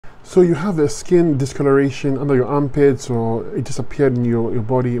So you have a skin discoloration under your armpits, or it just appeared in your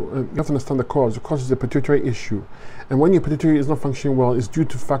body. You have to understand the cause. The cause is a pituitary issue. And when your pituitary is not functioning well, it's due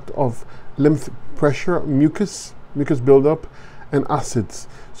to fact of lymph pressure, mucus buildup, and acids.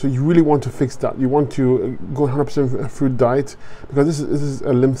 So you really want to fix that. You want to go 100% fruit diet, because this is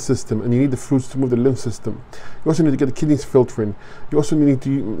a lymph system, and you need the fruits to move the lymph system. You also need to get the kidneys filtering. You also need to,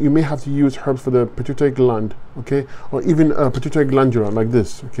 you may have to use herbs for the pituitary gland, okay, or even a pituitary glandula like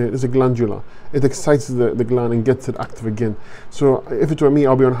this, okay. It's a glandula. It excites the gland and gets it active again. So if it were me,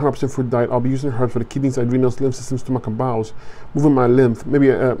 I'll be on 100% fruit diet. I'll be using herbs for the kidneys, adrenals, lymph system, stomach, and bowels, moving my lymph. Maybe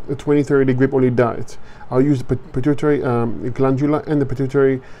a 20-30 day grape only diet. I'll use the pituitary glandula and the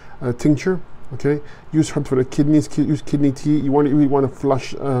pituitary tincture, okay. Use herbs for the kidneys. Use kidney tea. You really want to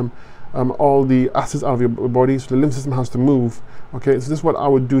flush all the acids out of your body, so the lymph system has to move, okay. So this is what I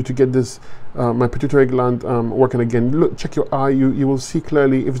would do to get this my pituitary gland working again. Look, check your eye. You will see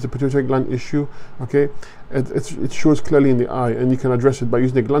clearly if it's a pituitary gland issue, okay. It shows clearly in the eye, and you can address it by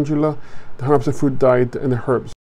using the glandula, the 100% fruit diet, and the herbs.